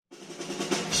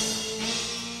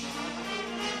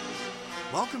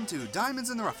Welcome to Diamonds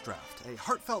in the Rough Draft, a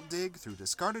heartfelt dig through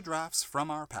discarded drafts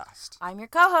from our past. I'm your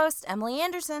co-host, Emily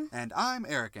Anderson. And I'm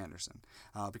Eric Anderson.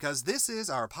 Because this is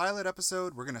our pilot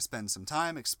episode, we're going to spend some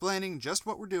time explaining just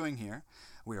what we're doing here.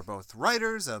 We are both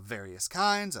writers of various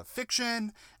kinds of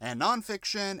fiction and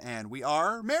nonfiction, and we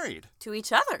are married. To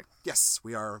each other. Yes,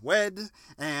 we are wed,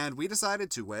 and we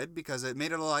decided to wed because it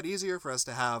made it a lot easier for us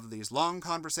to have these long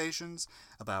conversations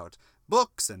about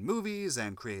books and movies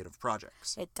and creative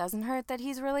projects. It doesn't hurt that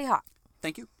he's really hot.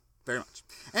 Thank you very much.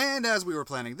 And as we were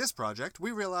planning this project,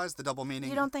 we realized the double meaning...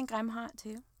 You don't think I'm hot,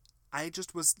 too? I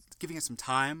just was giving it some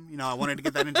time. You know, I wanted to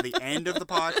get that into the end of the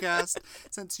podcast,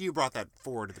 since you brought that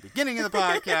forward at the beginning of the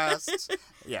podcast.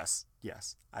 Yes,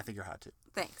 I think you're hot, too.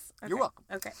 Thanks. Okay. You're welcome.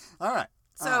 Okay. All right.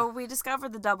 So we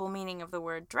discovered the double meaning of the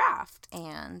word draft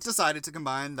and decided to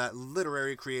combine that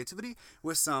literary creativity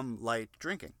with some light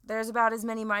drinking. There's about as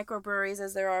many microbreweries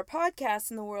as there are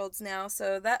podcasts in the world now,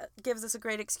 so that gives us a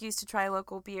great excuse to try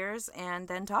local beers and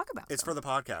then talk about them. It's for the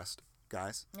podcast,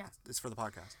 guys. Yeah. It's for the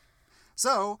podcast.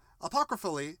 So,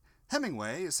 apocryphally,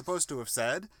 Hemingway is supposed to have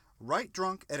said, "Write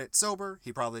drunk, edit sober."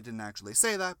 He probably didn't actually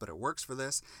say that, but it works for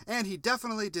this. And he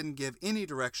definitely didn't give any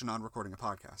direction on recording a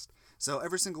podcast. So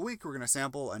every single week, we're going to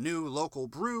sample a new local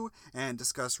brew and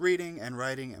discuss reading and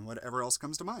writing and whatever else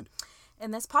comes to mind.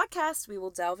 In this podcast, we will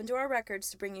delve into our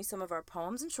records to bring you some of our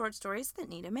poems and short stories that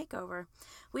need a makeover.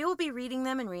 We will be reading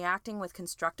them and reacting with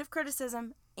constructive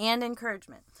criticism and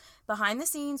encouragement. Behind the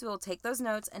scenes, we will take those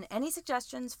notes and any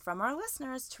suggestions from our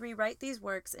listeners to rewrite these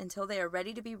works until they are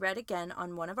ready to be read again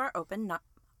on one of our open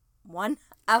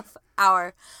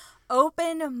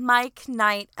mic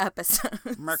night episodes.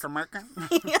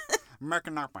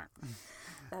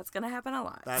 That's going to happen a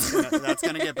lot. That's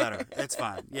going to get better. It's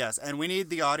fine. Yes, and we need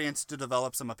the audience to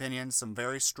develop some opinions, some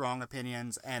very strong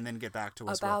opinions, and then get back to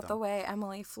us about with them. The way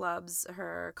Emily flubs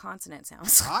her consonant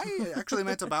sounds. I actually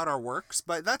meant about our works,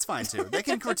 but that's fine too. They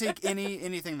can critique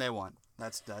anything they want.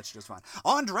 That's just fine.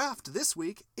 On draft this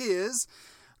week is,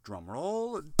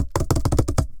 drumroll.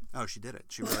 Oh, she did it.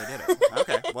 She really did it.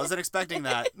 Okay, wasn't expecting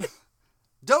that.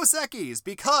 Dos Equis,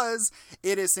 because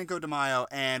it is Cinco de Mayo,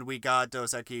 and we got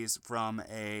Dos Equis from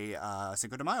a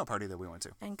Cinco de Mayo party that we went to.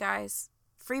 And guys,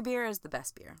 free beer is the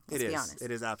best beer. Let's be honest.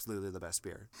 It is absolutely the best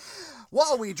beer.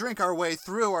 While we drink our way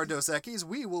through our Dos Equis,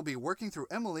 we will be working through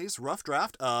Emily's rough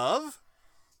draft of...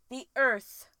 The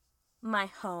Earth, My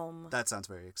Home. That sounds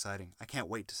very exciting. I can't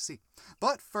wait to see.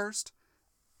 But first,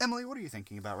 Emily, what are you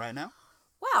thinking about right now?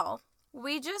 Well...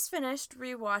 We just finished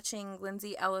rewatching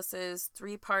Lindsay Ellis's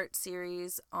 3-part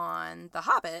series on The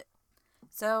Hobbit,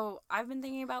 so I've been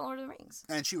thinking about Lord of the Rings.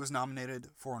 And she was nominated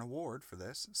for an award for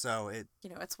this, so it...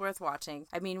 it's worth watching.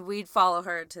 I mean, we'd follow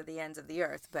her to the ends of the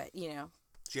earth, but,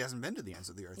 She hasn't been to the ends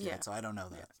of the earth yet, so I don't know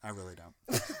that. I really don't.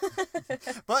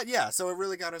 But yeah, so it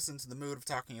really got us into the mood of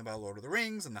talking about Lord of the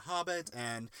Rings and The Hobbit,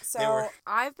 and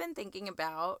I've been thinking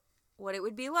about what it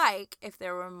would be like if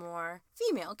there were more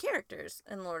female characters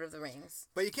in Lord of the Rings.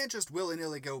 But you can't just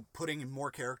willy-nilly go putting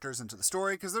more characters into the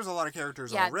story, because there's a lot of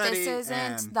characters already. Yeah, this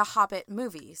isn't the Hobbit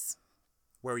movies.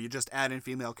 Where you just add in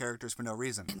female characters for no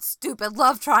reason. And stupid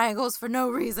love triangles for no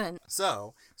reason.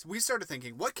 So we started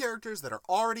thinking, what characters that are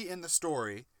already in the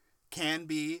story can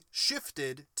be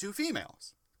shifted to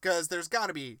females? Because there's got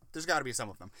to be some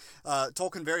of them.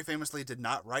 Tolkien very famously did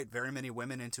not write very many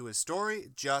women into his story,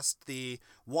 just the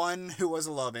one who was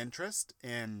a love interest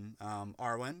in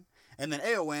Arwen, and then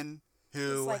Éowyn,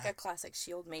 who... It's like a classic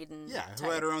shield maiden type. Who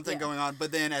had her own thing going on,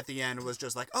 but then at the end was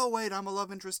just like, oh wait, I'm a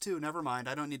love interest too, never mind,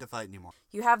 I don't need to fight anymore.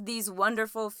 You have these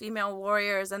wonderful female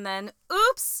warriors, and then,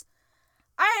 oops!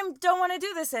 I don't want to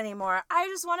do this anymore. I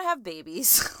just want to have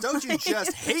babies. Don't you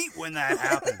just hate when that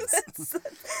happens?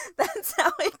 That's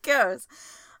how it goes.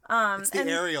 It's the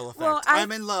Ariel effect. Well,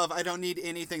 I'm in love. I don't need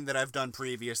anything that I've done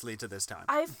previously to this time.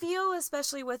 I feel,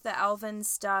 especially with the elven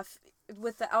stuff,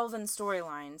 with the elven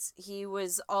storylines, he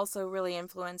was also really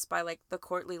influenced by, the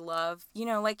courtly love.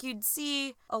 You'd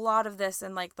see a lot of this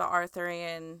in, the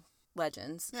Arthurian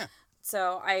legends. Yeah.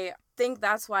 So I think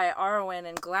that's why Arwen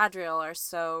and Galadriel are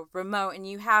so remote, and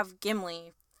you have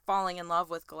Gimli falling in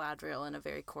love with Galadriel in a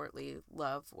very courtly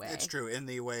love way. It's true, in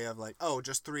the way of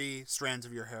just 3 strands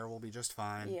of your hair will be just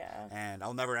fine. Yeah. And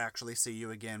I'll never actually see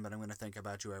you again, but I'm going to think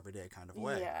about you every day kind of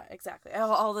way. Yeah, exactly.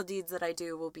 All the deeds that I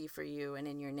do will be for you and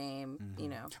in your name,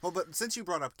 Well, but since you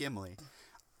brought up Gimli,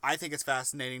 I think it's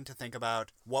fascinating to think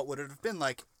about what would it have been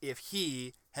like if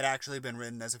he had actually been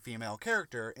written as a female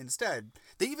character instead.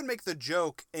 They even make the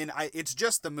joke, it's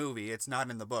just the movie, it's not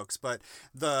in the books, but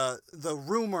the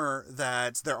rumor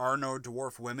that there are no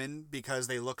dwarf women because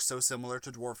they look so similar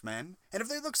to dwarf men. And if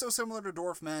they look so similar to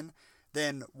dwarf men,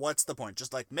 then what's the point?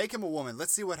 Just like make him a woman.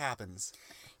 Let's see what happens.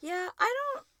 Yeah,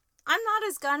 I'm not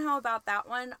as gung-ho about that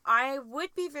one. I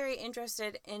would be very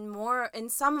interested in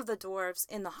some of the dwarves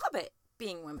in The Hobbit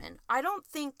being women. I don't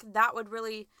think that would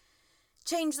really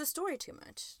change the story too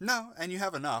much. No, and you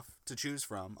have enough to choose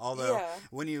from. Although,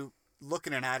 when you look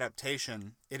at an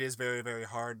adaptation, it is very, very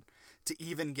hard to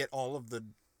even get all of the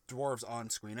dwarves on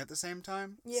screen at the same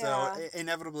time. Yeah. So,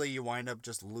 inevitably, you wind up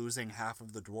just losing half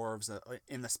of the dwarves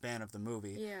in the span of the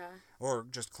movie. Yeah. Or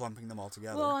just clumping them all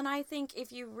together. Well, and I think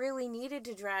if you really needed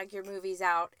to drag your movies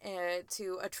out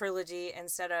to a trilogy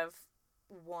instead of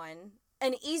one,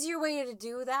 an easier way to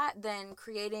do that than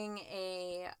creating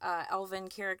a elven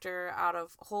character out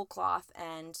of whole cloth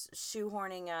and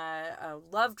shoehorning a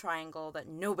love triangle that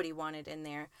nobody wanted in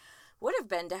there would have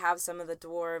been to have some of the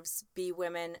dwarves be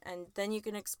women, and then you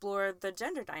can explore the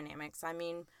gender dynamics. I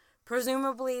mean,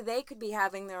 presumably they could be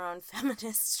having their own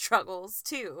feminist struggles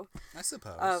too. I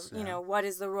suppose. Of, you know, what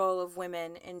is the role of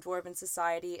women in dwarven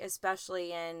society,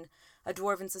 especially in a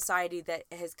dwarven society that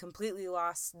has completely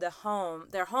lost their home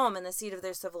and the seat of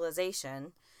their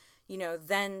civilization. You know,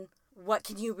 then what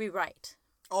can you rewrite?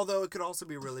 Although it could also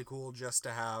be really cool just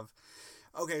to have...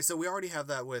 Okay, so we already have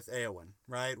that with Éowyn,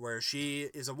 right? Where she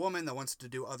is a woman that wants to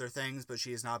do other things, but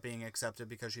she is not being accepted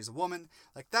because she's a woman.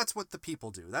 Like, that's what the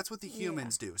people do. That's what the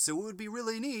humans do. So it would be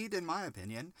really neat, in my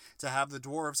opinion, to have the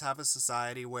dwarves have a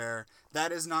society where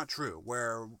that is not true.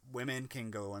 Where women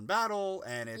can go and battle,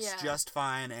 and it's just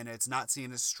fine, and it's not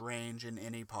seen as strange in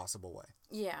any possible way.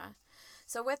 Yeah.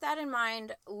 So with that in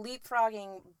mind,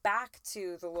 leapfrogging back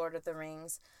to The Lord of the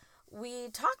Rings... We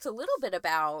talked a little bit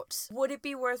about, would it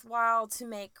be worthwhile to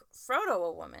make Frodo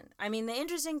a woman? I mean, the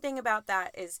interesting thing about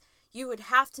that is you would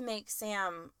have to make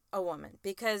Sam a woman,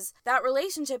 because that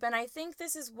relationship, and I think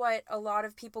this is what a lot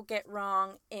of people get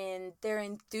wrong in their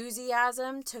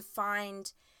enthusiasm to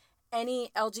find any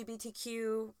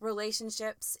LGBTQ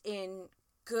relationships in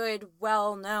good,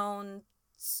 well-known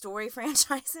story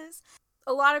franchises.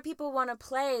 A lot of people want to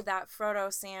play that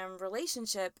Frodo-Sam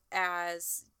relationship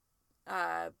as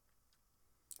a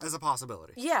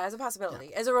possibility. Yeah, as a possibility.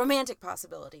 Yeah. As a romantic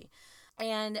possibility.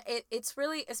 And it's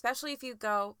really, especially if you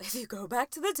go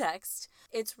back to the text,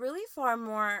 it's really far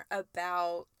more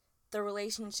about the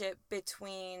relationship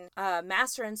between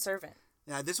master and servant.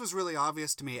 Yeah, this was really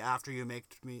obvious to me after you made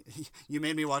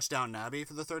me watch Downton Abbey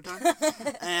for the third time.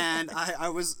 And I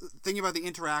was thinking about the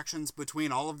interactions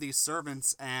between all of these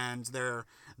servants and their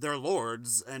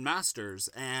lords and masters.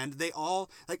 And they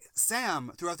all, like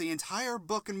Sam, throughout the entire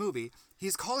book and movie,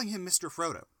 he's calling him Mr.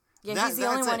 Frodo. Yeah, he's the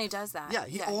only one who does that. Yeah,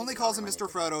 he only calls him Mr.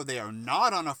 Frodo. They are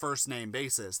not on a first name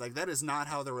basis. Like, that is not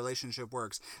how the relationship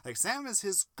works. Like, Sam is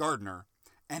his gardener.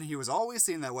 And he was always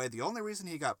seen that way. The only reason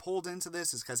he got pulled into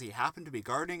this is because he happened to be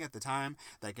gardening at the time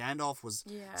that Gandalf was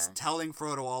telling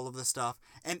Frodo all of this stuff.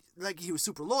 And, like, he was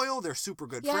super loyal. They're super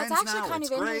good friends now. Yeah, it's actually kind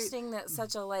of interesting that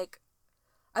such a, like...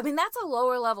 I mean, that's a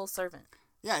lower-level servant.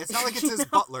 Yeah, it's not like it's his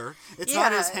butler. It's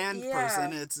not his hand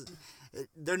person.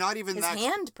 They're not even his that...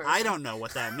 hand person. I don't know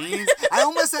what that means. I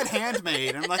almost said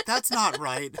handmaid. I'm like, that's not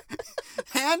right.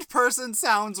 Hand person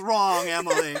sounds wrong,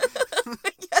 Emily.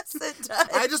 Yes, it does.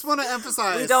 I just want to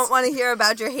emphasize... We don't want to hear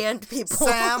about your hand people.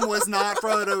 Sam was not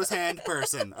Frodo's hand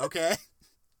person, okay?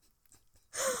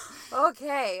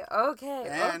 Okay.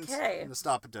 And I'm going to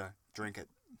stop it to drink it.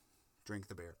 Drink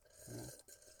the beer.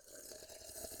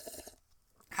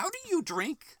 How do you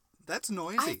drink? That's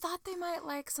noisy. I thought they might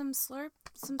like some slurp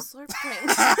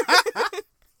drinks. I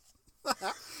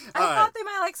thought they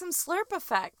might like some slurp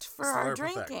effect for our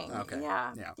drinking. Okay.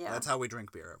 Yeah. That's how we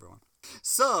drink beer, everyone.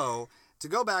 So, to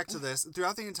go back to this,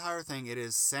 throughout the entire thing, it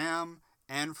is Sam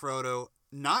and Frodo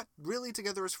not really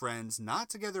together as friends, not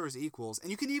together as equals,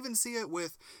 and you can even see it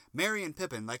with Merry and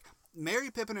Pippin. Like, Merry,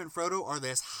 Pippin, and Frodo are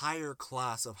this higher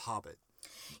class of hobbit.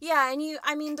 Yeah,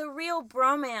 and the real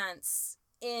bromance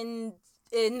in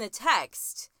the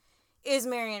text is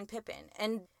Merry and Pippin,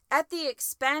 and at the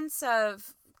expense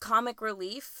of comic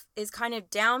relief is kind of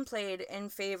downplayed in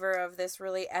favor of this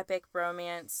really epic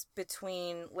romance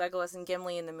between Legolas and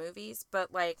Gimli in the movies,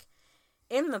 but like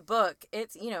in the book,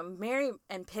 it's, Merry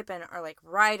and Pippin are like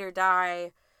ride or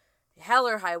die, hell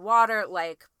or high water,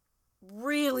 like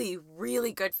really,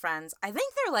 really good friends. I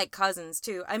think they're like cousins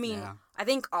too. I mean, I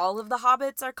think all of the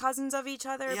hobbits are cousins of each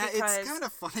other. Yeah, because... it's kind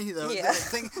of funny though. Yeah.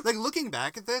 Like looking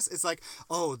back at this, it's like,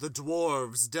 oh, the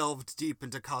dwarves delved deep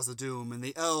into Khazad-dûm, and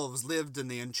the elves lived in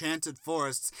the enchanted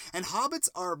forests, and hobbits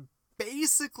are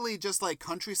basically just like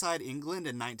countryside England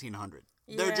in 1900.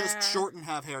 Yeah. They're just short and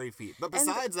have hairy feet. But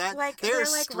besides that, they're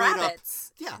like straight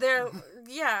rabbits. Up. Yeah. They're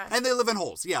And they live in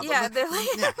holes. Yeah. Yeah, they're like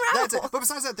rabbits. That's it. But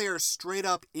besides that, they are straight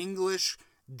up English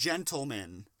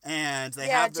gentlemen, and they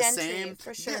Yeah, have the gentry, same. for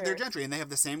Yeah, sure. they're gentry, and they have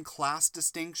the same class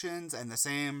distinctions and the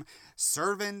same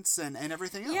servants and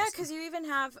everything else. Yeah, because you even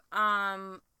have,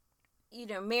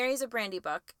 Mary's a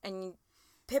Brandybuck and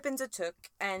Pippin's a Took,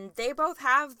 and they both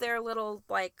have their little,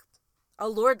 like, a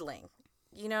lordling.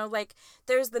 Like,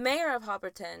 there's the mayor of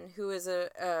Hobbiton, who is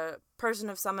a person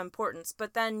of some importance,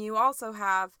 but then you also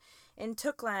have in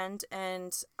Tookland,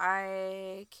 and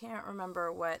I can't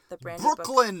remember what the Brandybuck...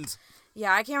 Brookland!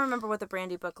 Yeah, I can't remember what the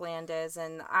Brandybuck land is,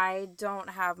 and I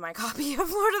don't have my copy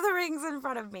of Lord of the Rings in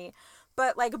front of me.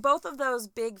 But, like, both of those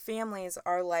big families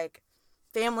are, like,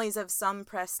 families of some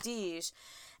prestige.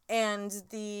 And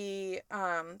the,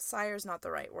 sire's not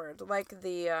the right word. Like,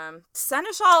 the,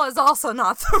 seneschal is also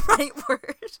not the right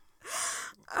word.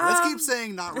 Let's keep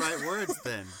saying not right words,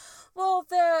 then. Well,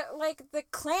 the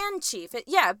clan chief,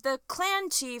 the clan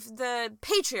chief, the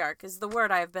patriarch is the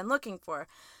word I've been looking for.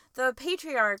 The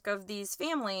patriarch of these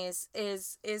families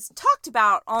is talked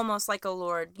about almost like a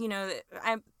lord.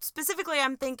 I'm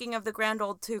thinking of the Grand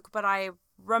Old Took, but I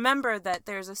remember that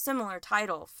there's a similar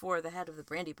title for the head of the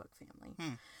Brandybuck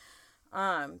family.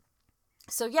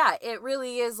 So yeah, it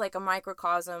really is like a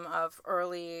microcosm of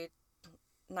early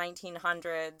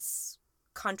 1900s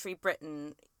country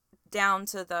Britain, down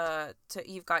to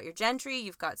you've got your gentry,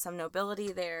 you've got some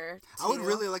nobility there. I would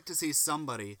really like to see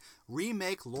somebody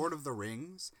remake Lord of the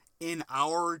Rings in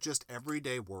our just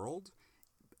everyday world.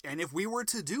 And if we were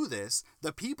to do this,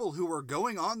 the people who are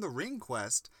going on the ring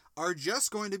quest are just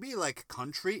going to be like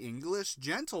country English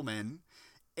gentlemen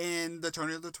in the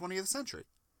turn of the 20th century.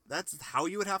 That's how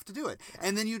you would have to do it. Yeah.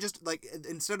 And then you just, like,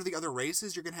 instead of the other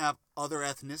races, you're going to have other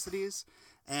ethnicities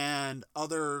and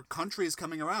other countries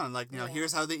coming around. Like,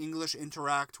 here's how the English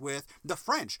interact with the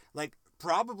French. Like,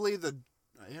 probably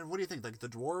what do you think? Like, the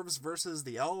dwarves versus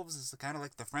the elves is kind of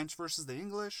like the French versus the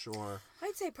English, or?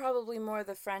 I'd say probably more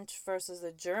the French versus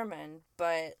the German,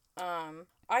 but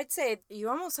I'd say you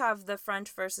almost have the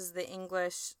French versus the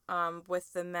English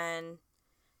with the men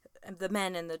and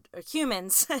the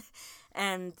humans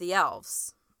and the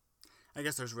elves. I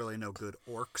guess there's really no good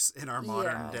orcs in our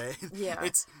modern day. Yeah.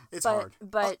 It's hard.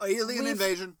 But alien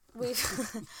invasion.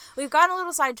 We've gotten a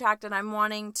little sidetracked, and I'm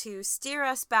wanting to steer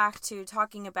us back to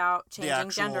talking about changing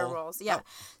gender roles. Yeah. Oh.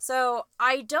 So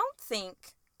I don't think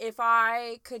if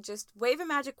I could just wave a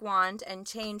magic wand and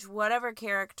change whatever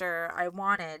character I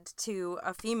wanted to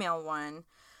a female one,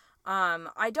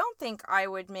 I don't think I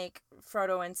would make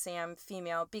Frodo and Sam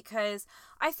female, because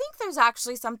I think there's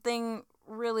actually something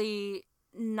really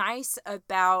nice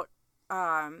about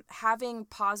having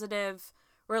positive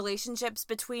relationships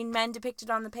between men depicted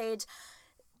on the page.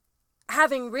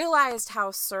 Having realized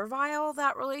how servile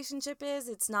that relationship is,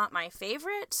 it's not my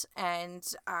favorite, and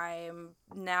I'm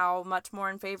now much more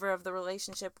in favor of the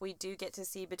relationship we do get to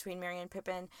see between Merry and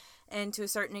Pippin, and to a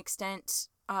certain extent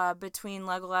between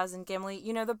Legolas and Gimli.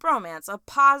 The bromance, a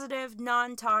positive,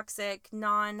 non-toxic,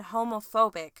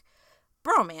 non-homophobic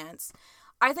bromance.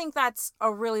 I think that's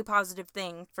a really positive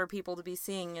thing for people to be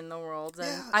seeing in the world.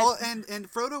 And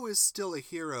and Frodo is still a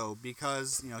hero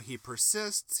because, he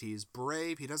persists, he's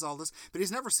brave, he does all this, but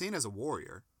he's never seen as a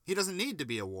warrior. He doesn't need to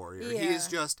be a warrior. Yeah. He is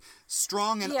just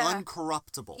strong and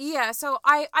uncorruptible. Yeah, so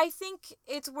I think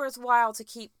it's worthwhile to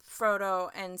keep Frodo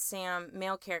and Sam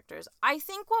male characters. I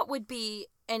think what would be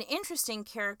an interesting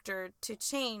character to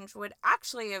change would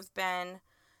actually have been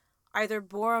either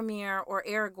Boromir or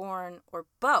Aragorn or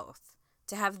both.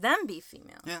 To have them be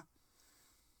female. Yeah.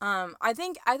 I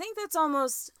think that's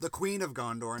almost the Queen of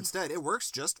Gondor instead. It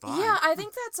works just fine. Yeah, I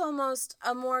think that's almost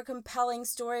a more compelling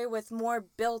story with more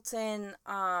built-in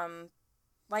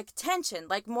tension,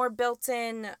 like more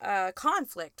built-in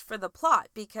conflict for the plot,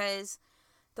 because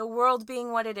the world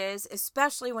being what it is,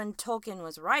 especially when Tolkien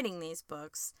was writing these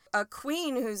books, a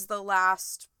queen who's the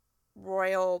last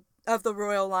royal of the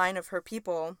royal line of her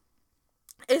people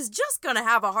is just going to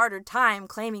have a harder time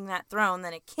claiming that throne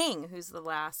than a king who's the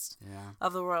last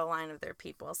of the royal line of their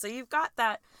people. So you've got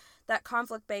that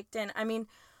conflict baked in. I mean,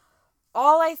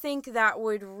 all I think that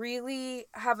would really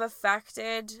have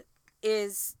affected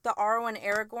is the Arwen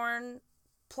Aragorn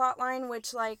plotline,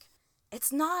 which, like,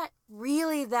 it's not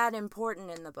really that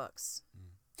important in the books.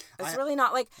 It's really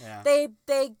not. Like, they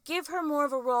give her more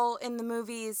of a role in the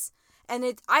movies, and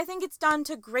I think it's done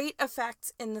to great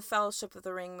effect in the Fellowship of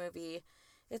the Ring movie.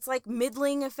 It's like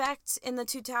middling effect in the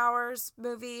Two Towers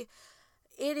movie.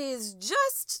 It is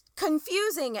just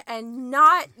confusing and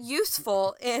not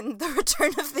useful in the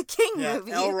Return of the King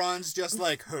movie. Elrond's just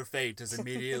like, her fate is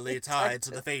immediately tied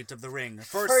to the fate of the ring.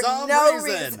 For some no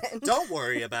reason. Don't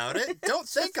worry about it. Don't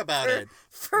think about it.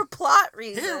 For plot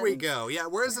reasons. Here we go. Yeah,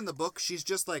 whereas in the book, she's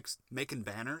just like making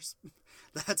banners.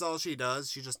 That's all she does.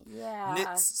 She just Yeah.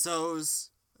 knits,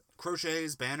 sews,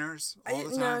 crochets, banners all the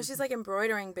time. No, she's like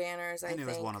embroidering banners, I think. think.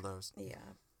 It was one of those. Yeah.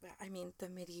 I mean, the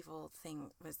medieval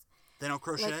thing was... They don't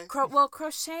crochet? Like,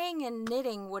 crocheting and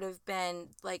knitting would have been,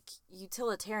 like,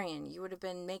 utilitarian. You would have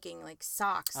been making, like,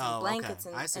 socks and blankets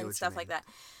and stuff like that.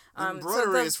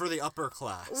 Embroidery is for the upper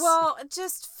class. Well,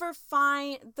 just for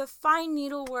the fine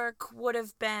needlework would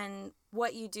have been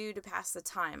what you do to pass the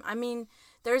time. I mean,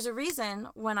 there's a reason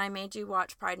when I made you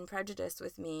watch Pride and Prejudice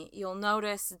with me, you'll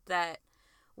notice that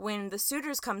when the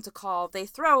suitors come to call, they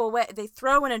throw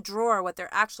in a drawer what they're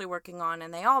actually working on,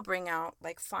 and they all bring out,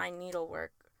 like, fine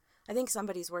needlework. I think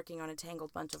somebody's working on a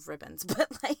tangled bunch of ribbons, but,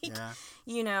 like,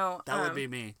 you know. That would be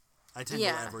me. I tangle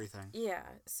everything. Yeah.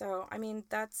 So, I mean,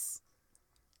 that's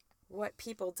what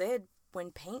people did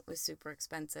when paint was super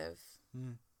expensive.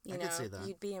 You know, could see that.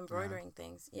 You'd be embroidering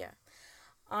things. Yeah.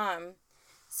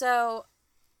 So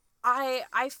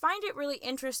I find it really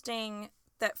interesting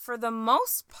that for the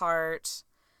most part,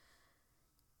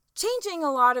 changing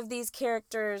a lot of these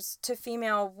characters to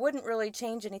female wouldn't really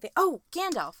change anything. Oh,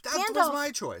 Gandalf. That was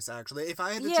my choice, actually. If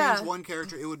I had to change one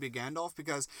character, it would be Gandalf,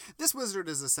 because this wizard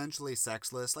is essentially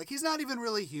sexless. Like, he's not even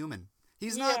really human.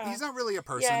 He's not really a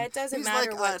person. Yeah, it doesn't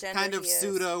matter what gender kind of he is.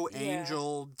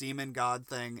 pseudo-angel, demon god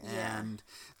thing, and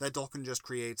that Tolkien just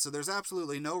creates. So there's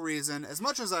absolutely no reason, as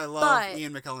much as I love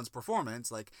Ian McKellen's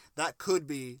performance, like, that could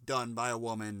be done by a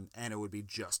woman, and it would be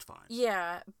just fine.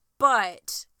 Yeah,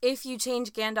 but if you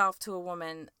change Gandalf to a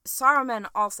woman, Saruman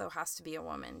also has to be a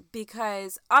woman,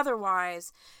 because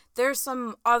otherwise there's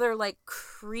some other, like,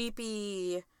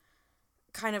 creepy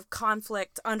kind of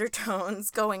conflict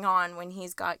undertones going on when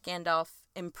he's got Gandalf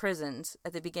imprisoned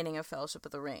at the beginning of Fellowship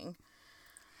of the Ring.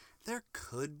 There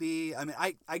could be. I mean,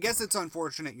 I guess it's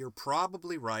unfortunate. You're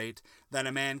probably right that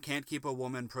a man can't keep a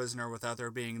woman prisoner without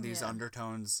there being these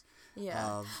undertones.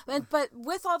 Yeah. But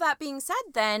with all that being said,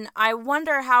 then, I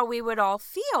wonder how we would all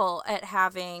feel at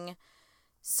having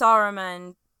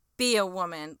Saruman be a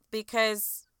woman,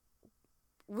 because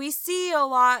we see a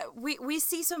lot, we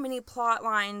see so many plot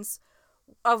lines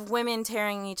of women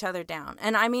tearing each other down.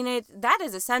 And I mean, that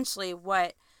is essentially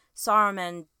what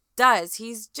Saruman does.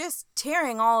 He's just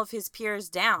tearing all of his peers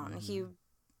down.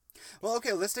 Well,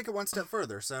 okay, let's take it one step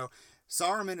further. So,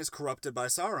 Saruman is corrupted by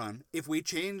Sauron. If we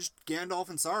changed Gandalf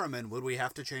and Saruman, would we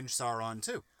have to change Sauron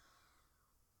too?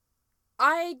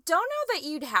 I don't know that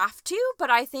you'd have to, but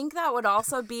I think that would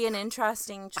also be an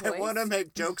interesting choice. I want to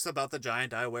make jokes about the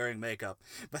giant eye wearing makeup.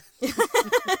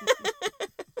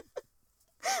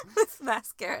 With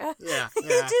mascara. Yeah. You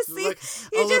just see a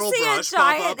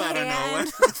giant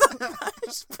hand with a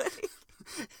brush putting...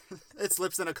 It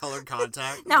slips in a colored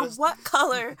contact. Now, what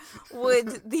color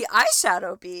would the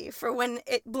eyeshadow be for when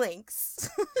it blinks?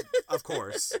 Of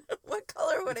course. What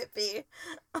color would it be?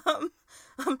 The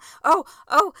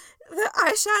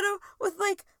eyeshadow with,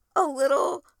 like, a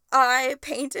little eye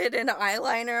painted in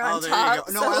eyeliner on top.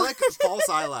 You go. No, I like false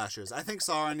eyelashes. I think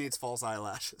Sauron needs false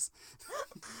eyelashes.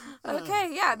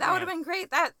 Okay, yeah, that would have been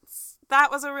great.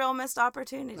 That was a real missed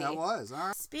opportunity. That was. All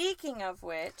right. Speaking of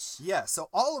which... Yeah, so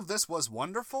all of this was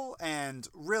wonderful and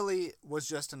really was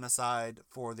just an aside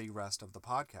for the rest of the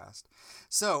podcast.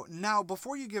 So, now,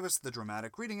 before you give us the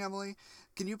dramatic reading, Emily,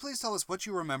 can you please tell us what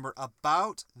you remember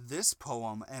about this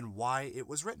poem and why it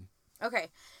was written? Okay,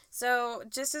 so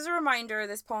just as a reminder,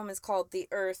 this poem is called The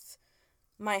Earth,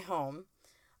 My Home.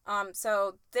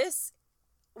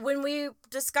 When we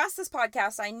discussed this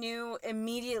podcast, I knew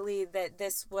immediately that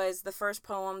this was the first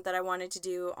poem that I wanted to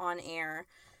do on air,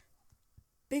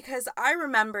 because I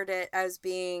remembered it as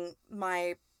being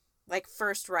my, like,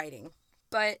 first writing.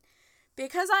 But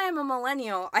because I am a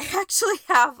millennial, I actually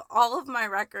have all of my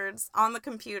records on the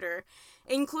computer,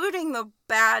 including the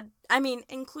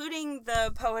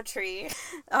poetry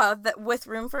that with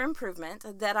room for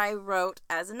improvement that I wrote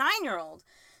as a 9-year-old.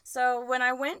 So when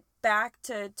I went back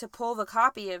to pull the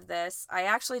copy of this, I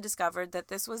actually discovered that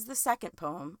this was the second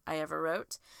poem I ever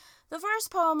wrote. The first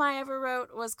poem I ever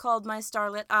wrote was called My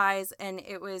Starlit Eyes, and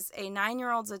it was a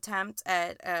 9-year-old's attempt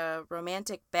at a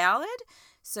romantic ballad.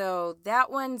 So that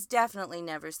one's definitely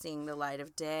never seeing the light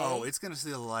of day. Oh, it's going to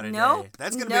see the light of day.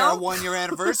 That's going to be our 1-year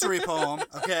anniversary poem,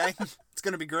 okay? It's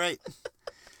going to be great.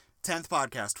 10th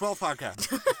podcast, 12th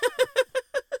podcast.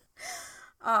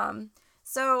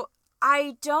 So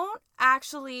I don't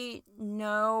actually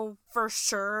know for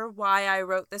sure why I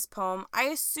wrote this poem. I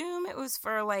assume it was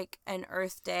for, like, an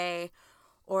Earth Day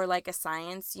or, like, a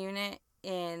science unit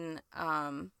in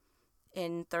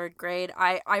 3rd grade.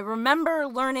 I remember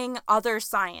learning other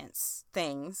science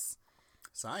things.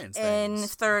 In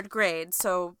 3rd grade.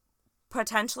 So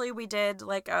potentially we did,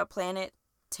 like, a planet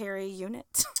planetary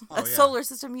unit, Oh, a yeah. solar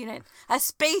system unit, a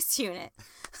space unit,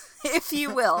 if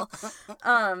you will.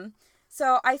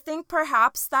 So I think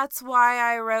perhaps that's why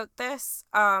I wrote this.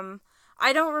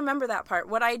 I don't remember that part.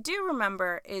 What I do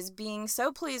remember is being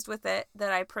so pleased with it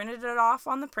that I printed it off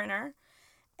on the printer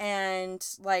and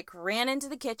like ran into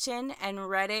the kitchen and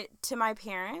read it to my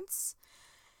parents.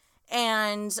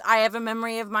 And I have a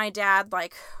memory of my dad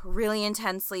like really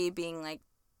intensely being like,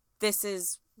 this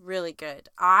is really good.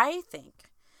 I think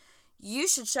you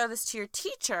should show this to your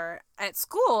teacher at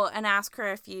school and ask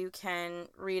her if you can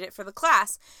read it for the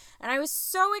class. And I was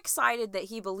so excited that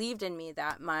he believed in me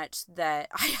that much that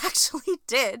I actually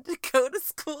did go to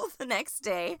school the next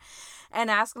day and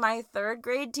ask my third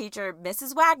grade teacher,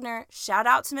 Mrs. Wagner. Shout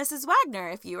out to Mrs. Wagner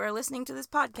if you are listening to this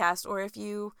podcast, or if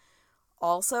you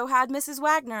also had Mrs.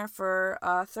 Wagner for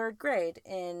third grade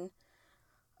in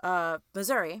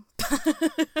Missouri.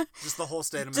 Just the whole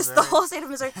state of Missouri? Just the whole state of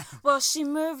Missouri. Well, she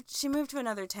moved to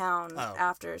another town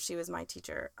after she was my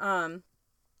teacher.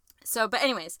 But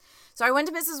anyways, so I went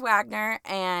to Mrs. Wagner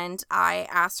and I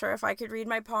asked her if I could read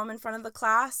my poem in front of the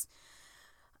class.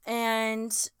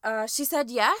 And she said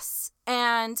yes.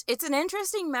 And it's an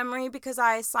interesting memory because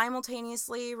I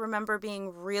simultaneously remember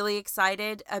being really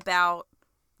excited about,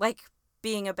 like,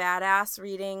 being a badass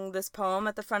reading this poem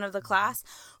at the front of the class,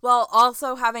 while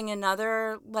also having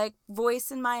another, like, voice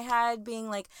in my head being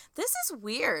like, this is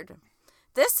weird.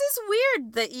 This is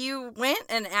weird that you went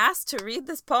and asked to read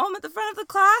this poem at the front of the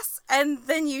class and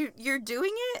then you're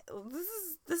doing it.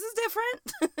 This is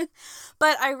different.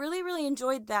 But I really, really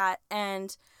enjoyed that.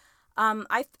 And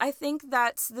I think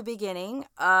that's the beginning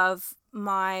of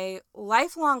my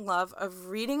lifelong love of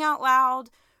reading out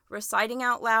loud, reciting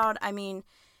out loud. I mean,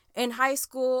 in high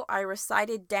school, I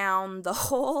recited down the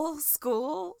whole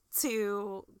school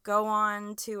to go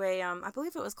on to a, I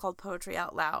believe it was called Poetry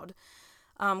Out Loud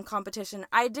competition.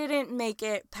 I didn't make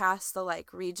it past the,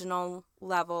 like, regional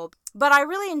level, but I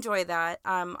really enjoy that.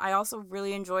 I also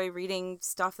really enjoy reading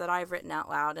stuff that I've written out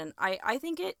loud, and I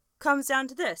think it comes down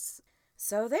to this.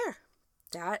 So there.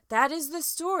 That is the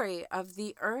story of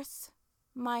The Earth,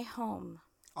 My Home.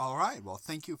 All right. Well,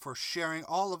 thank you for sharing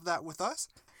all of that with us.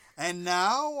 And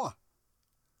now,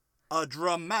 a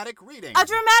dramatic reading. A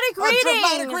dramatic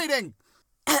reading!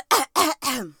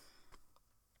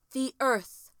 The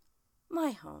Earth,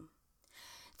 my home.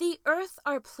 The Earth,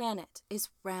 our planet, is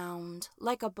round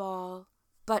like a ball,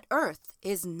 but Earth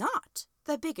is not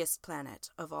the biggest planet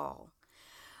of all.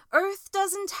 Earth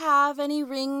doesn't have any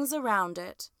rings around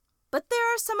it, but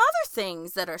there are some other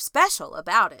things that are special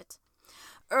about it.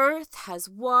 Earth has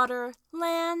water,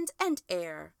 land, and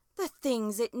air, the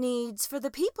things it needs for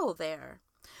the people there.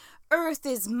 Earth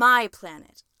is my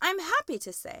planet, I'm happy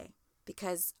to say,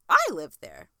 because I live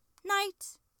there,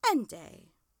 night and day.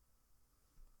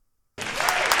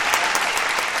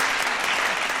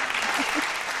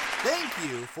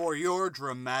 Thank you for your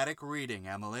dramatic reading,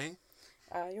 Emily.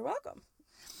 You're welcome.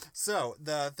 So,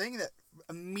 the thing that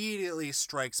immediately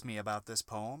strikes me about this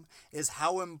poem is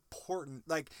how important,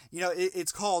 like,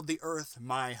 it's called The Earth,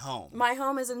 My Home. My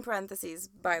home is in parentheses,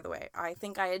 by the way. I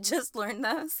think I had just learned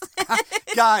those.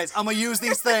 Guys, I'm going to use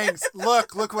these things.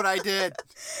 Look what I did.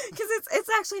 Because it's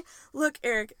actually, look,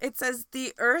 Eric, it says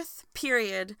The Earth,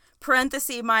 period,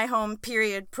 parenthesis, my home,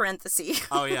 period, parenthesis.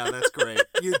 Oh, yeah, that's great.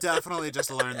 You definitely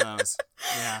just learned those.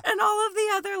 Yeah. And all of the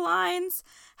other lines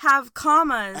have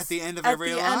commas at the end of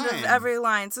every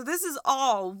line. So this is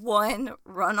all one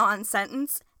run-on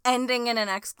sentence ending in an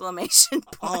exclamation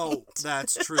point. Oh,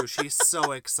 that's true. She's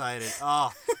so excited.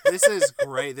 Oh, this is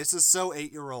great. This is so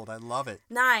 8-year-old. I love it.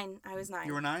 9. I was 9.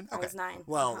 You were 9? Okay. I was 9.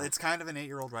 Well, it's kind of an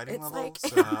 8-year-old writing level. Like,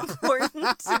 so.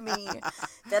 important to me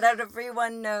that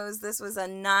everyone knows this was a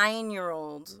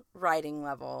 9-year-old writing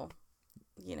level,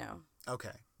 Okay.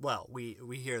 Well, we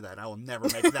hear that. I will never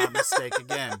make that mistake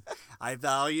again. I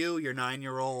value your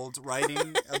 9-year-old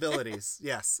writing abilities.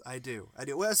 Yes, I do.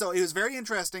 Well, so it was very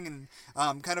interesting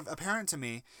and kind of apparent to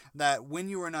me that when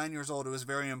you were 9 years old, it was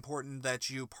very important that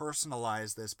you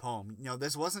personalize this poem.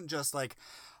 This wasn't just like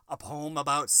a poem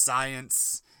about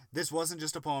science. This wasn't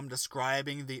just a poem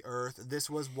describing the Earth. This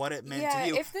was what it meant to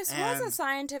you. Yeah, if this was a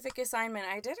scientific assignment,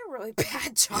 I did a really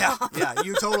bad job. Yeah,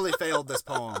 you totally failed this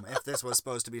poem if this was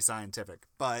supposed to be scientific.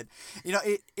 But,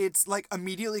 it's like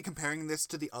immediately comparing this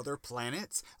to the other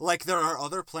planets. Like, there are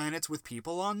other planets with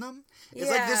people on them.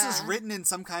 It's like this is written in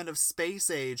some kind of space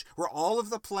age where all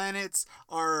of the planets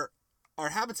are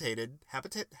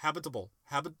habitable.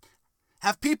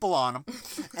 Have people on them.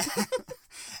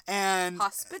 And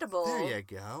hospitable. There you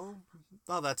go.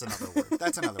 Oh, that's another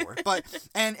word. But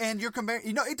and you're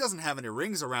comparing, it doesn't have any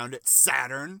rings around it.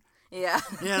 Saturn. Yeah.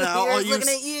 You know, You're all you looking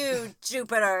at you,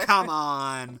 Jupiter. Come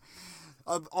on.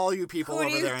 All you people Who over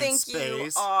do you there in think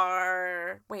space. you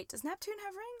are? Wait, does Neptune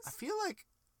have rings? I feel like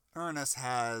Uranus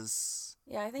has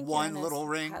Yeah, I think one Uranus little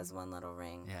ring. has one little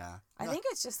ring. Yeah. I think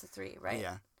it's just the 3, right?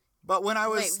 Yeah. But when I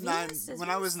was Wait, nine, Venus is when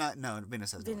Venus? I was not, no,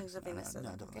 Venus has Venus, one. Venus.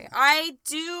 No, Okay. I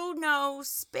do know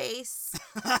space.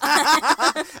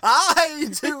 I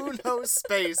do know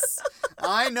space.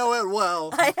 I know it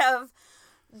well. I have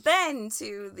been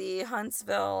to the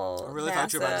Huntsville. I really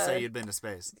thought you were about to say you'd been to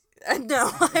space.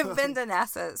 No, I've been to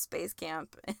NASA Space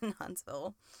Camp in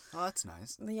Huntsville. Oh, that's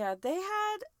nice. Yeah, they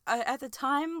had at the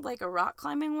time like a rock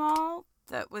climbing wall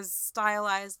that was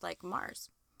stylized like Mars.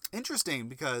 Interesting,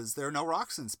 because there are no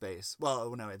rocks in space.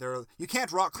 Well, no, you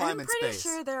can't rock climb in space. I'm pretty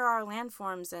sure there are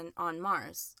landforms on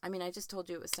Mars. I mean, I just told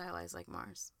you it was stylized like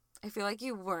Mars. I feel like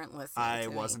you weren't listening. I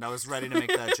wasn't. I was ready to make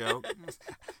that joke.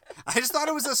 I just thought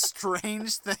it was a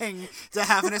strange thing to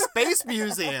have in a space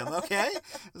museum, okay?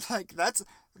 Like,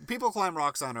 people climb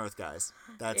rocks on Earth, guys.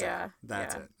 That's it.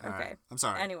 That's it. All okay. right. I'm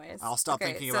sorry. Anyways. I'll stop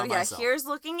thinking about myself. myself. So, here's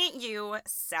looking at you,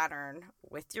 Saturn,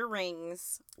 with your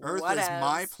rings. Earth is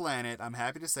my planet. I'm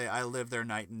happy to say I live there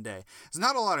night and day. There's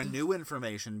not a lot of new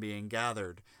information being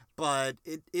gathered, but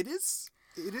it is...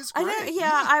 It is great.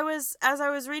 As I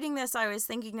was reading this, I was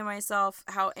thinking to myself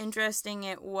how interesting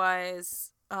it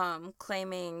was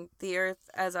claiming the Earth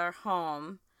as our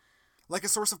home. Like a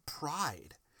source of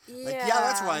pride. Yeah. Like, yeah,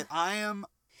 that's right. I am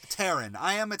Terran.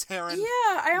 I am a Terran.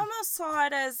 Yeah, I almost saw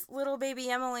it as little baby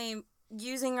Emily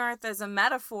using Earth as a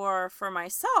metaphor for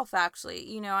myself, actually.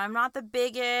 You know, I'm not the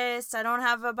biggest. I don't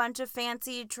have a bunch of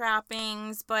fancy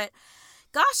trappings, but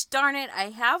gosh darn it,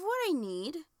 I have what I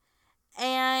need.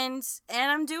 And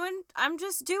I'm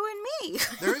just doing me.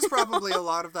 There is probably a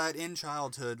lot of that in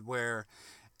childhood where,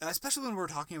 especially when we're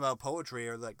talking about poetry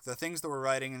or like the things that we're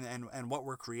writing and what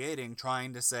we're creating,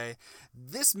 trying to say,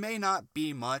 this may not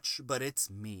be much, but it's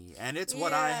me and it's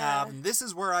what I have and this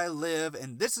is where I live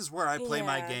and this is where I play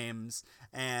my games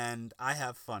and I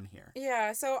have fun here.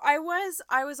 Yeah, so I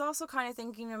was also kind of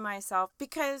thinking to myself,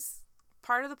 because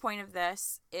part of the point of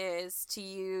this is to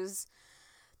use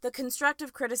the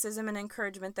constructive criticism and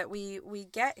encouragement that we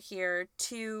get here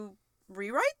to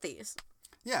rewrite these.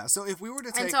 Yeah, so if we were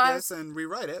to take this and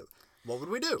rewrite it, what would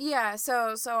we do? Yeah,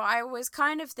 so I was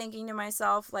kind of thinking to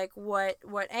myself, like, what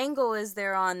angle is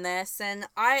there on this? And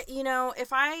if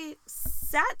I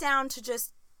sat down to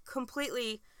just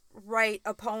completely write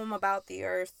a poem about the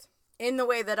Earth in the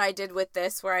way that I did with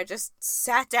this, where I just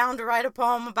sat down to write a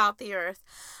poem about the Earth,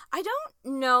 I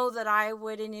don't know that I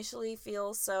would initially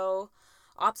feel so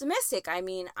optimistic. I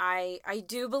mean, I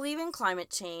do believe in climate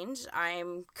change.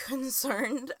 I'm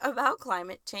concerned about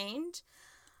climate change.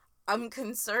 I'm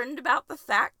concerned about the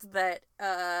fact that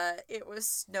it was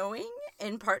snowing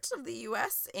in parts of the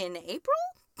U.S. in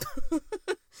April.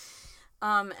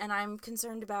 And I'm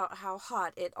concerned about how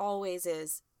hot it always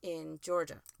is in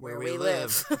Georgia, where we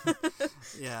live.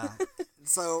 Yeah.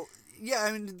 So... Yeah,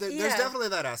 I mean, there's definitely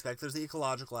that aspect. There's the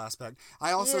ecological aspect.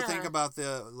 I also think about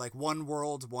the, like, one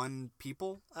world, one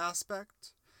people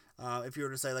aspect. If you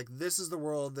were to say, like, this is the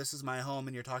world, this is my home,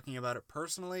 and you're talking about it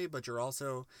personally, but you're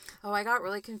also... Oh, I got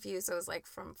really confused. I was like,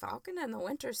 from Falcon and the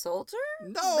Winter Soldier?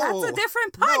 No! That's a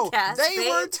different podcast, No, they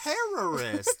were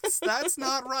terrorists. That's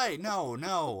not right.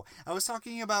 No. I was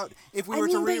talking about if we were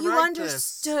to rewrite this... but you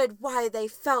understood why they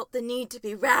felt the need to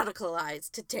be radicalized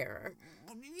to terror.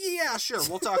 Yeah, sure,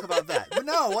 we'll talk about that. But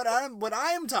no, what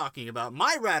I'm talking about,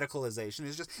 my radicalization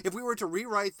is just, if we were to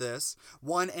rewrite this,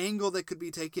 one angle that could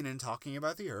be taken in talking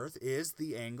about the Earth is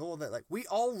the angle that, like, we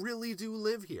all really do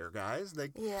live here, guys.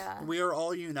 Like, we are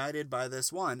all united by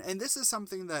this one. And this is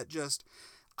something that just,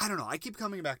 I don't know, I keep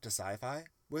coming back to sci-fi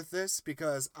with this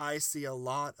because I see a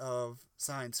lot of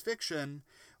science fiction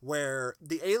where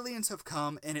the aliens have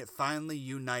come and it finally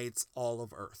unites all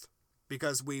of Earth.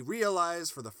 Because we realize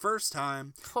for the first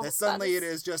time that suddenly it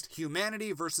is just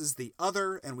humanity versus the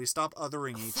other, and we stop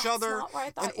othering each other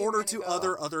in order to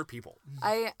other people.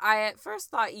 I at first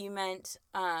thought you meant,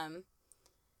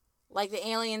 like the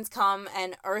aliens come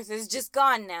and Earth is just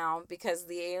gone now because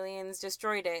the aliens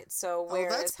destroyed it. So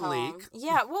where is home? Bleak.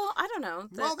 Yeah, well, I don't know.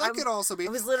 Well, that could also be.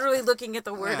 I was literally looking at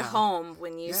the word home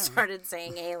when you started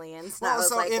saying aliens. And I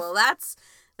was like, well, that's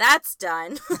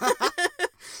done.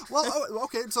 Well,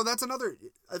 okay, so that's another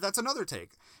take.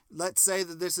 Let's say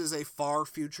that this is a far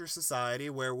future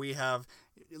society where we have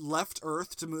left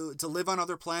Earth to live on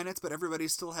other planets, but everybody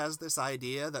still has this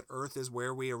idea that Earth is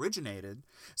where we originated.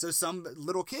 So some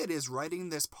little kid is writing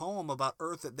this poem about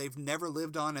Earth that they've never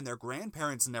lived on and their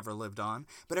grandparents never lived on,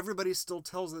 but everybody still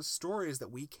tells us stories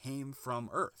that we came from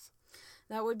Earth.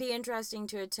 That would be interesting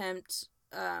to attempt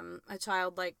a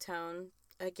childlike tone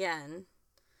again.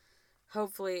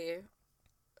 Hopefully,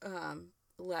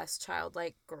 less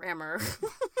childlike grammar.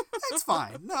 It's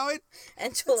fine. No,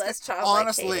 and less childlike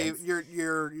honestly, cadence.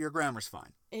 your grammar's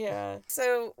fine. Yeah.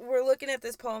 So we're looking at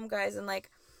this poem, guys, and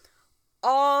like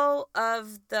all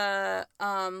of the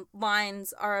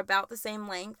lines are about the same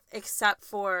length, except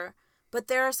for, but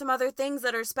there are some other things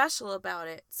that are special about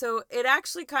it. So it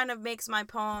actually kind of makes my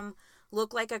poem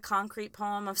look like a concrete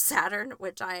poem of Saturn,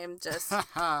 which I am just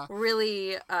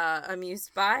really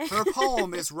amused by. Her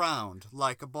poem is round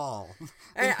like a ball.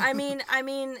 I mean,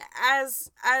 as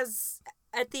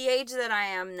at the age that I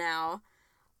am now,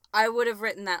 I would have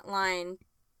written that line,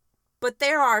 but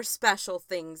there are special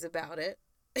things about it.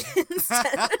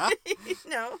 Instead,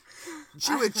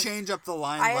 she would change up the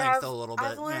line length a little bit.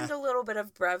 I've learned a little bit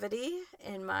of brevity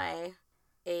in my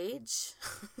age.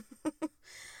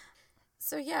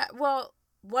 So yeah, well,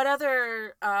 what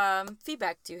other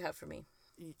feedback do you have for me?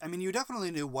 I mean, you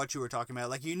definitely knew what you were talking about.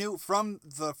 Like, you knew from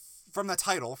the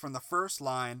title, from the first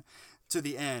line to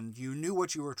the end, you knew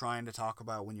what you were trying to talk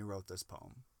about when you wrote this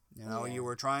poem. You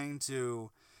were trying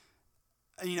to,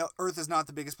 Earth is not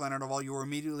the biggest planet of all. You were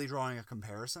immediately drawing a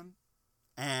comparison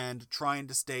and trying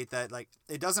to state that, like,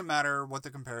 it doesn't matter what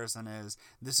the comparison is.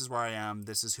 This is where I am.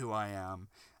 This is who I am.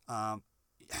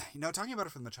 Talking about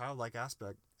it from the childlike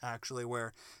aspect, actually,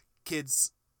 where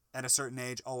kids at a certain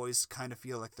age always kind of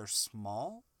feel like they're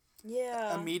small.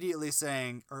 Yeah. Immediately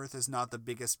saying Earth is not the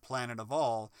biggest planet of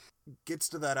all gets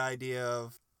to that idea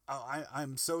of,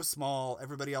 I'm so small,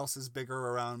 everybody else is bigger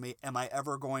around me. Am I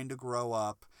ever going to grow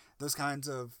up? Those kinds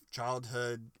of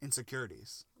childhood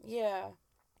insecurities. Yeah.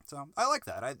 So I like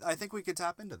that. I think we could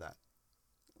tap into that.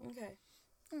 Okay.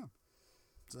 Yeah.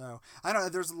 So, I don't know,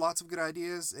 there's lots of good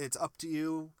ideas. It's up to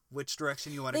you which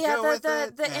direction you want to go with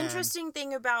it. The interesting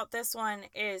thing about this one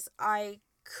is I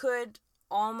could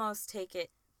almost take it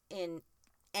in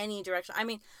any direction. I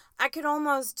mean, I could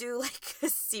almost do like a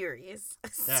series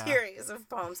of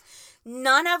poems.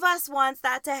 None of us wants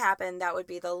that to happen. That would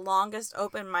be the longest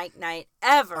open mic night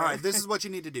ever. All right, this is what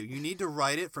you need to do. You need to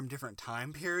write it from different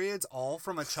time periods, all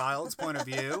from a child's point of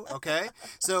view, okay?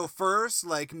 So first,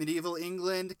 like medieval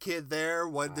England, kid there,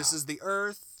 this is the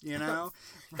Earth, The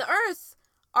Earth,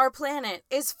 our planet,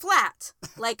 is flat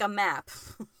like a map.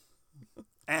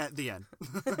 At the end.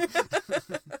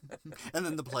 And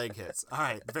then the plague hits. All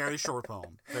right, very short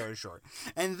poem. Very short.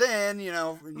 And then,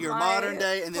 your modern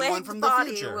day, and then one from the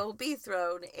future. My body will be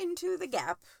thrown into the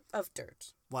gap of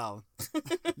dirt. Wow.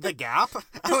 The gap?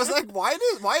 I was like, why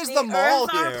is the mall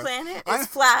Earth, here? our planet, is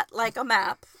flat like a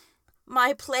map.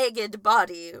 My plagued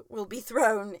body will be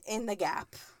thrown in the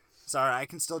gap. Sorry, I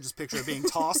can still just picture it being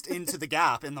tossed into the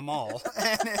gap in the mall.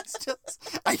 And it's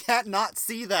just, I can't not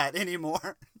see that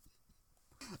anymore.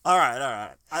 All right.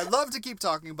 I'd love to keep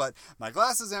talking, but my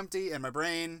glass is empty and my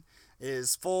brain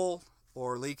is full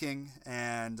or leaking.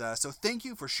 And so thank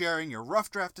you for sharing your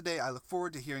rough draft today. I look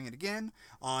forward to hearing it again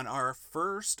on our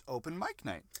first open mic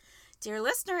night. Dear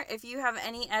listener, if you have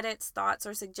any edits, thoughts,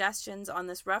 or suggestions on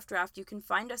this rough draft, you can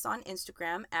find us on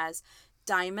Instagram as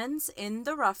Diamonds in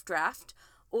the Rough Draft,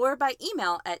 or by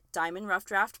email at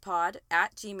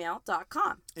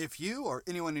diamondroughdraftpod@gmail.com. If you or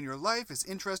anyone in your life is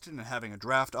interested in having a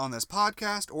draft on this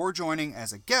podcast or joining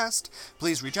as a guest,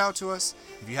 please reach out to us.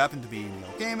 If you happen to be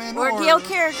Neil Gaiman or Gail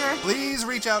Carriger, please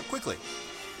reach out quickly.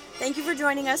 Thank you for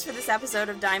joining us for this episode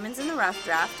of Diamonds in the Rough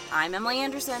Draft. I'm Emily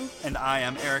Anderson. And I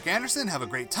am Eric Anderson. Have a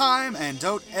great time and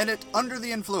don't edit under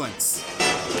the influence.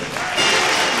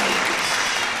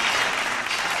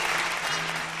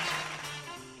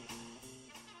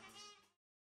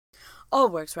 All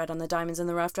works read on the Diamonds in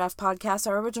the Rough Draft podcast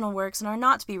are original works and are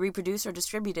not to be reproduced or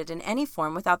distributed in any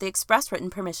form without the express written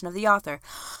permission of the author.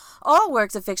 All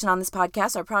works of fiction on this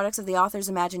podcast are products of the author's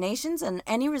imaginations, and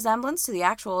any resemblance to the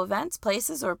actual events,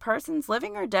 places, or persons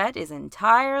living or dead is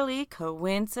entirely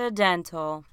coincidental.